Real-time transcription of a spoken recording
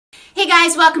Hey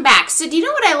guys, welcome back. So do you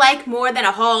know what I like more than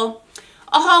a haul?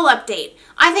 A haul update.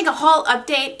 I think a haul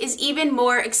update is even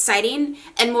more exciting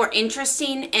and more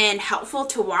interesting and helpful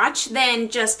to watch than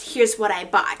just here's what I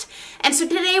bought. And so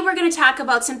today we're going to talk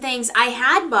about some things I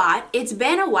had bought. It's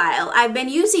been a while. I've been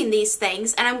using these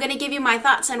things and I'm going to give you my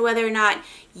thoughts on whether or not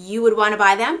you would want to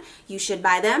buy them, you should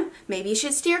buy them, maybe you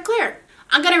should steer clear.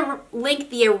 I'm going to link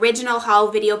the original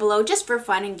haul video below just for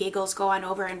fun and giggles. Go on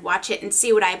over and watch it and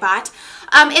see what I bought.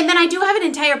 And then I do have an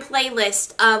entire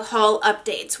playlist of haul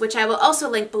updates, which I will also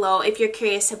link below if you're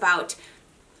curious about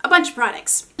a bunch of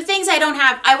products. The things I don't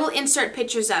have, I will insert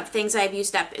pictures of things I've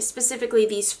used up, specifically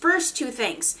these first two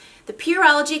things. The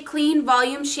Pureology Clean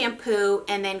Volume Shampoo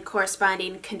and then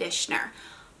corresponding conditioner.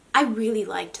 I really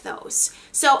liked those.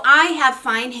 So I have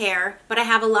fine hair, but I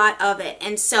have a lot of it.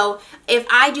 And so if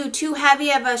I do too heavy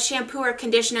of a shampoo or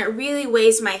conditioner, it really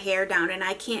weighs my hair down and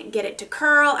I can't get it to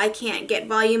curl, I can't get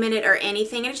volume in it or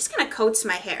anything, and it just kind of coats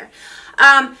my hair.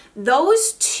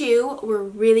 Those two were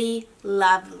really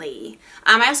lovely.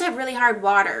 I also have really hard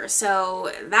water,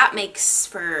 so that makes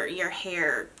for your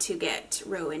hair to get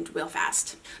ruined real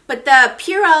fast. But the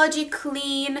Pureology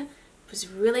Clean was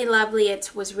really lovely.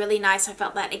 It was really nice. I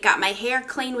felt that it got my hair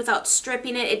clean without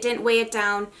stripping it. It didn't weigh it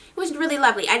down. It was really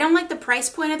lovely. I don't like the price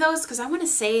point of those because I want to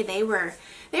say they were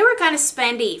kind of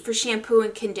spendy for shampoo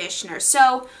and conditioner.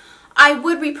 So I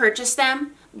would repurchase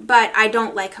them, but I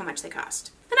don't like how much they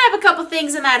cost. Then I have a couple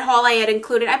things in that haul I had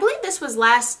included. I believe this was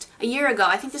a year ago.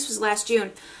 I think this was last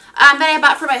June. That I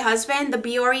bought for my husband, the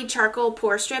Biore charcoal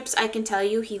pore strips. I can tell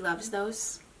you he loves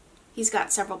those. He's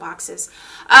got several boxes.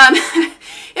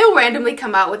 He'll randomly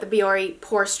come out with a Biore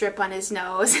pore strip on his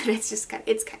nose, and it's just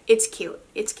it's cute.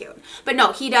 It's cute. But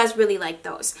no, he does really like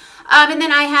those. And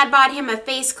then I had bought him a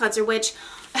face cleanser, which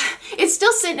it's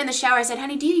still sitting in the shower. I said,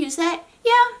 "Honey, do you use that?"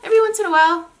 "Yeah, every once in a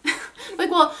while." Like,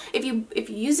 well, if you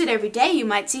use it every day, you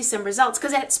might see some results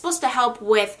because it's supposed to help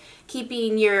with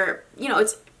keeping your,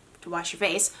 it's to wash your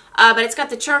face, but it's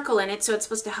got the charcoal in it, so it's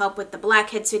supposed to help with the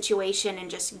blackhead situation and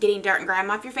just getting dirt and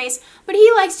grime off your face. But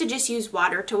he likes to just use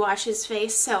water to wash his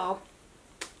face, so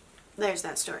there's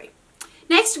that story.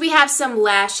 Next, we have some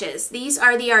lashes. These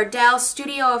are the Ardell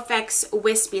Studio Effects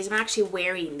Wispies. I'm actually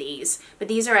wearing these, but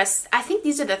these are, I think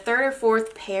these are the third or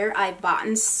fourth pair I've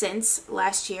bought since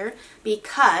last year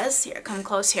because, here, come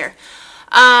close here.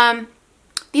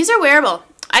 These are wearable.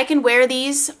 I can wear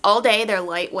these all day. They're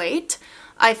lightweight.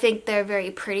 I think they're very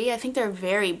pretty. I think they're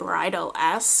very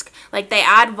bridal-esque. Like, they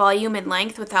add volume and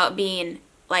length without being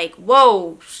like,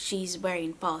 whoa, she's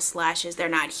wearing false lashes. They're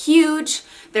not huge.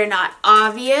 They're not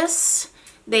obvious.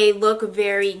 They look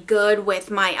very good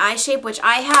with my eye shape, which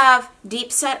I have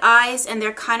deep-set eyes, and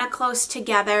they're kind of close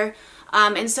together.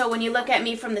 And so when you look at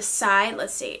me from the side,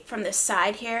 let's see, from the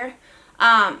side here,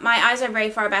 my eyes are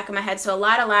very far back in my head, so a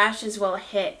lot of lashes will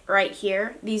hit right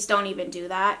here. These don't even do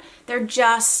that. They're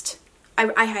just...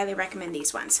 I highly recommend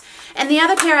these ones. And the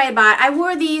other pair I bought, I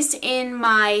wore these in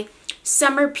my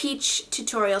Summer Peach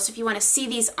tutorial, so if you want to see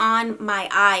these on my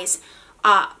eyes,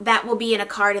 that will be in a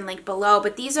card and link below.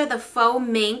 But these are the Faux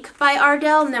Mink by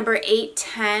Ardell, number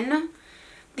 810.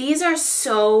 These are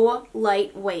so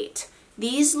lightweight.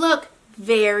 These look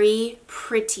very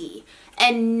pretty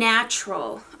and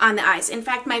natural on the eyes. In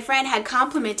fact, my friend had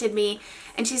complimented me,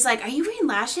 and she's like, "Are you wearing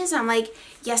lashes?" I'm like,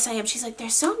 "Yes, I am." She's like, "They're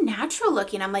so natural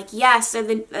looking." I'm like, "Yes, they're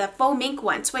the Faux Mink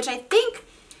ones," which I think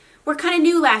were kind of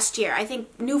new last year. I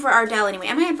think new for Ardell anyway.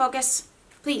 Am I in focus?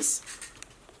 Please.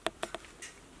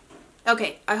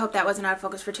 Okay, I hope that wasn't out of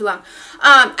focus for too long.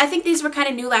 I think these were kind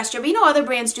of new last year, but other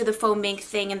brands do the Faux Mink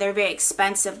thing, and they're very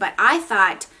expensive, but I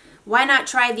thought, why not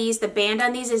try these? The band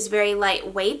on these is very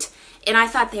lightweight, and I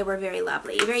thought they were very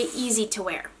lovely, very easy to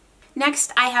wear.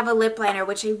 Next, I have a lip liner,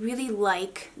 which I really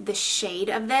like the shade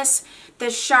of this. The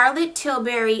Charlotte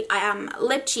Tilbury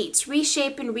Lip Cheats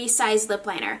Reshape and Resize Lip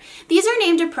Liner. These are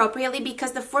named appropriately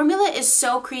because the formula is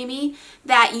so creamy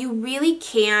that you really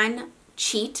can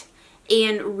cheat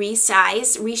and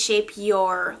reshape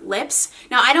your lips.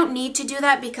 Now, I don't need to do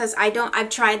that because I've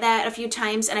tried that a few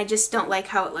times and I just don't like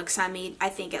how it looks on me. I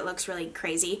think it looks really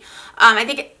crazy. I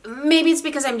think maybe it's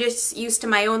because I'm just used to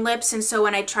my own lips, and so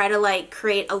when I try to like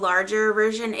create a larger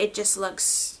version, it just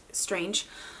looks strange.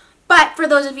 But for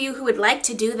those of you who would like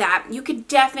to do that, you could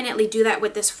definitely do that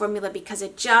with this formula because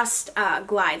it just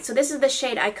glides. So this is the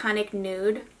shade Iconic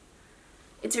Nude.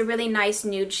 It's a really nice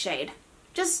nude shade.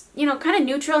 Just, kind of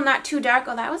neutral, not too dark.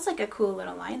 Oh, that was like a cool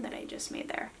little line that I just made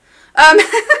there.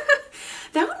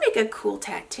 That would make a cool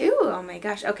tattoo. Oh my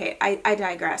gosh. Okay, I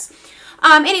digress.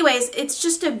 Anyways, it's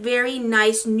just a very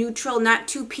nice neutral, not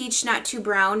too peach, not too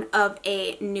brown of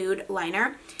a nude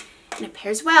liner. And it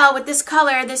pairs well with this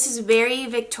color. This is very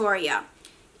Victoria.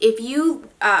 If you,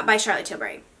 by Charlotte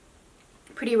Tilbury.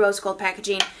 Pretty rose gold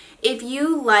packaging. If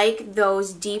you like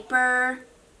those deeper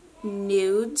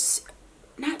nudes,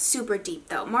 not super deep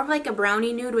though, more of like a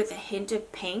brownie nude with a hint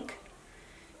of pink,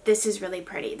 this is really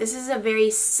pretty. This is a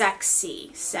very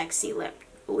sexy lip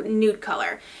nude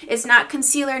color. It's not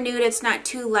concealer nude, it's not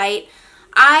too light.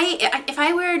 If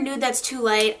I wear a nude that's too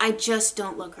light, I just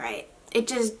don't look right. It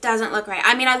just doesn't look right.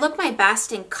 I mean, I look my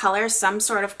best in color, some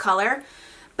sort of color,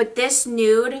 but this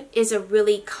nude is a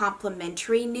really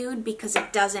complimentary nude because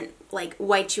it doesn't like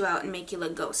white you out and make you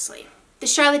look ghostly. The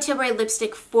Charlotte Tilbury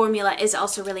lipstick formula is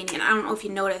also really neat. I don't know if you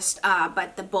noticed,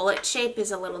 but the bullet shape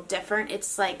is a little different.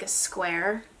 It's like a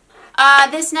square.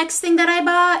 This next thing that I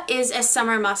bought is a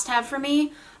summer must-have for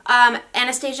me.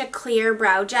 Anastasia Clear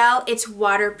Brow Gel. It's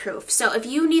waterproof. So if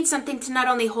you need something to not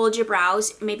only hold your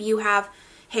brows, maybe you have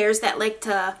hairs that like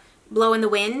to blow in the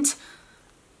wind.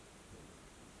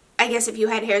 I guess if you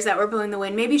had hairs that were blowing the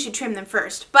wind, maybe you should trim them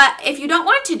first. But if you don't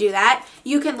want to do that,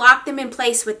 you can lock them in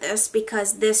place with this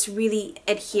because this really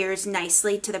adheres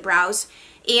nicely to the brows.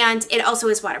 And it also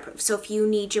is waterproof. So if you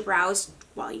need your brows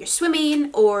while you're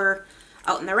swimming or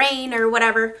out in the rain or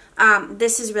whatever,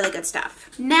 this is really good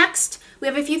stuff. Next, we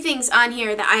have a few things on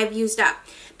here that I have used up.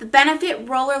 The Benefit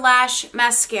Roller Lash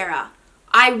Mascara.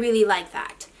 I really like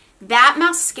that. That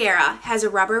mascara has a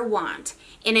rubber wand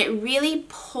and it really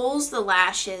pulls the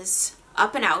lashes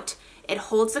up and out. It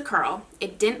holds the curl.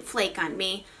 It didn't flake on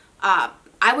me.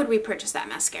 I would repurchase that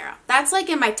mascara. That's like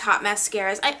in my top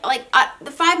mascaras.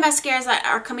 The 5 mascaras that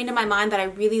are coming to my mind that I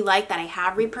really like that I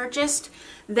have repurchased,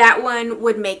 that one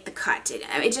would make the cut.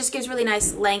 It just gives really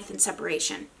nice length and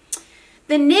separation.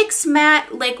 The NYX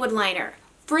Matte Liquid Liner.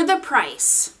 For the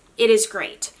price, it is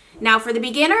great. Now for the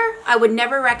beginner, I would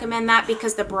never recommend that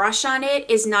because the brush on it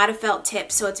is not a felt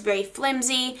tip, so it's very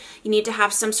flimsy. You need to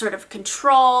have some sort of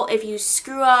control. If you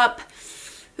screw up,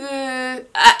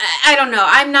 I don't know.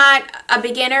 I'm not a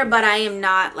beginner, but I am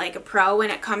not like a pro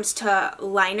when it comes to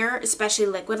liner, especially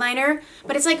liquid liner.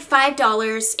 But it's like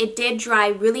 $5. It did dry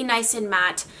really nice and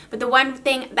matte. But the one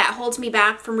thing that holds me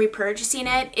back from repurchasing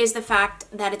it is the fact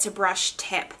that it's a brush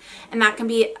tip. And that can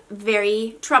be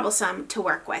very troublesome to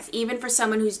work with, even for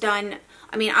someone who's done,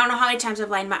 I mean, I don't know how many times I've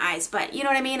lined my eyes, but you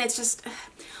know what I mean? It's just,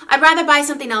 I'd rather buy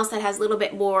something else that has a little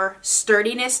bit more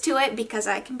sturdiness to it because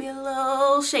I can be a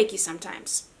little shaky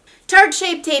sometimes. Tarte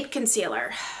Shape Tape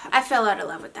Concealer. I fell out of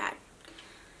love with that.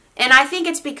 And I think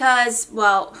it's because,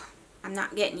 well, I'm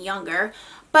not getting younger,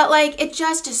 but like it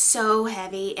just is so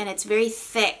heavy and it's very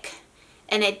thick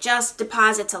and it just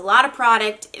deposits a lot of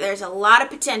product. There's a lot of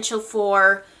potential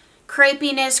for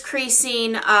crepiness,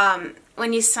 creasing.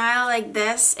 When you style like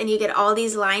this and you get all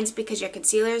these lines because your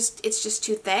concealer's, it's just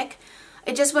too thick.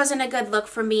 It just wasn't a good look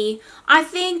for me. I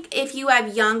think if you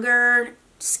have younger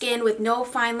skin with no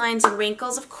fine lines and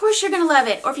wrinkles, of course you're gonna love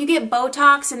it. Or if you get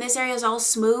Botox and this area is all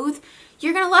smooth,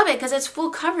 you're gonna love it because it's full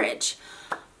coverage.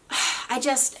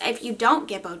 If you don't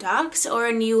get Botox or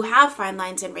you have fine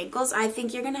lines and wrinkles, I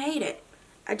think you're gonna hate it.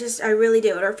 I really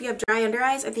do. Or if you have dry under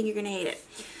eyes, I think you're gonna hate it.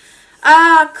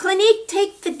 Clinique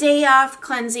Take the Day Off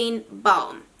Cleansing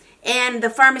Balm and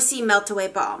the Pharmacy Melt Away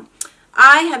Balm.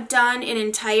 I have done an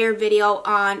entire video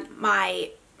on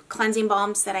my cleansing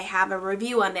balms that I have a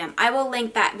review on them. I will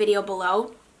link that video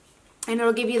below and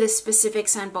it'll give you the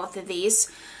specifics on both of these.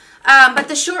 But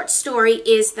the short story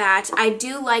is that I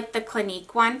do like the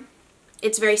Clinique one.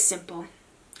 It's very simple.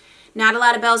 Not a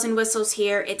lot of bells and whistles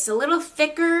here. It's a little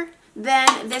thicker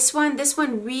than this one. This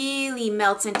one really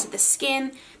melts into the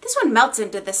skin. This one melts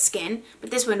into the skin, but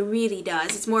this one really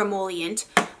does. It's more emollient.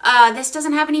 This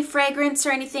doesn't have any fragrance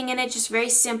or anything in it. Just very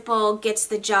simple, gets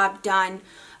the job done.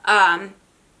 And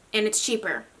it's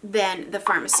cheaper than the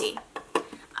Pharmacy.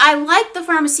 I like the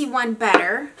Pharmacy one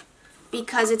better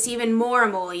because it's even more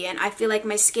emollient. I feel like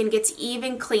my skin gets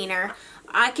even cleaner.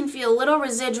 I can feel a little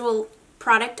residual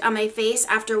product on my face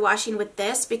after washing with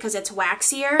this because it's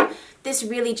waxier. This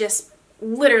really just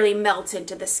literally melts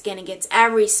into the skin and gets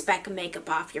every speck of makeup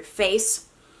off your face.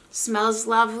 Smells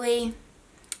lovely.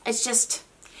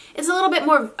 It's a little bit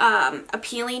more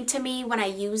appealing to me when I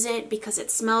use it because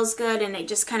it smells good and it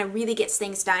just kind of really gets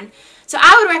things done. So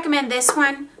I would recommend this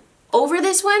one over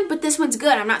this one, but this one's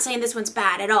good. I'm not saying this one's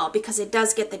bad at all because it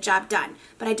does get the job done,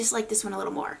 but I just like this one a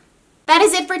little more. That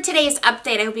is it for today's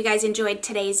update. I hope you guys enjoyed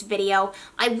today's video.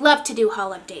 I love to do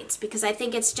haul updates because I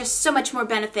think it's just so much more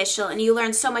beneficial and you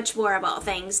learn so much more about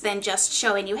things than just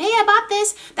showing you, hey, I bought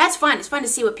this. That's fun. It's fun to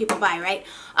see what people buy, right?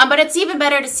 But it's even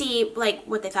better to see like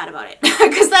what they thought about it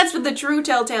because that's the true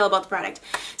telltale about the product.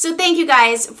 So thank you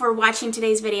guys for watching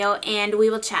today's video and we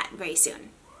will chat very soon.